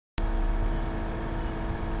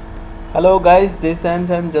Hello guys, this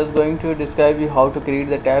time I'm just going to describe you how to create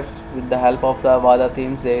the tabs with the help of the Avada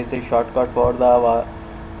themes. There is a shortcut for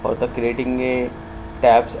the creating a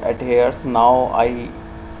tabs at here. Now I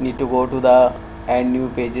need to go to the add new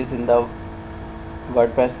pages in the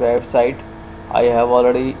WordPress website. I have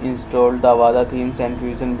already installed the Avada themes and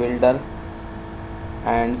Fusion Builder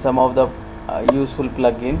and some of the useful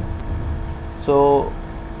plugin. So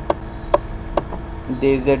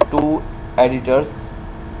there is a two editors,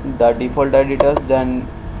 the default editors, then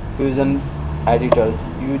Fusion editors.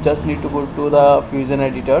 You just need to go to the Fusion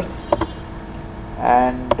editors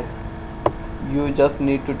and you just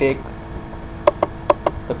need to take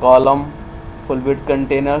the column full width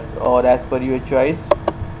containers or as per your choice.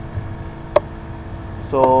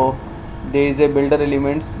 So there is a builder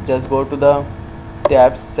elements, just go to the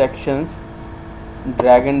tabs sections,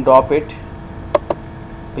 drag and drop it,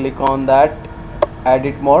 click on that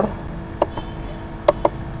edit mode,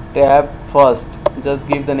 tab first, just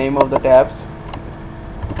give the name of the tabs,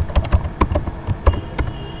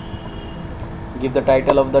 give the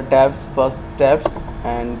title of the tabs, first tabs,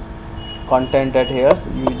 and content at here.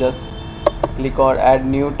 You just click on add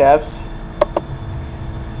new tabs,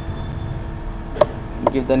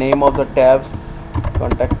 give the name of the tabs,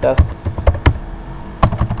 contact us,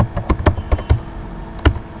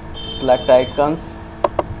 select icons,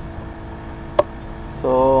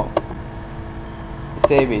 so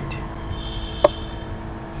save it.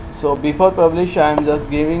 So before publish I am just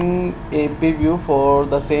giving a preview for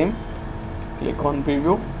the same. Click on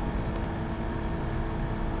preview.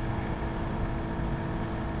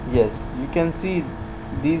 Yes, you can see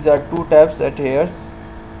these are two tabs at here.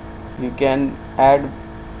 You can add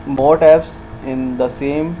more tabs in the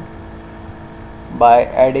same by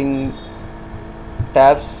adding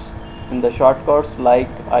tabs in the shortcuts like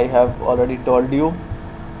I have already told you.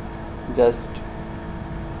 Just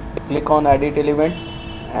click on edit elements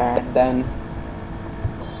and then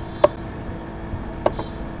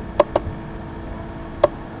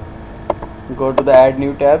go to the add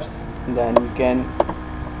new tabs, then you can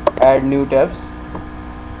add new tabs,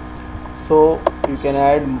 so you can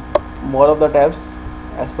add more of the tabs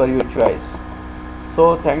as per your choice.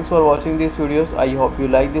 So thanks for watching these videos. I hope you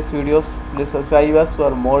like these videos. Please subscribe us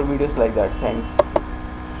for more videos like that. Thanks.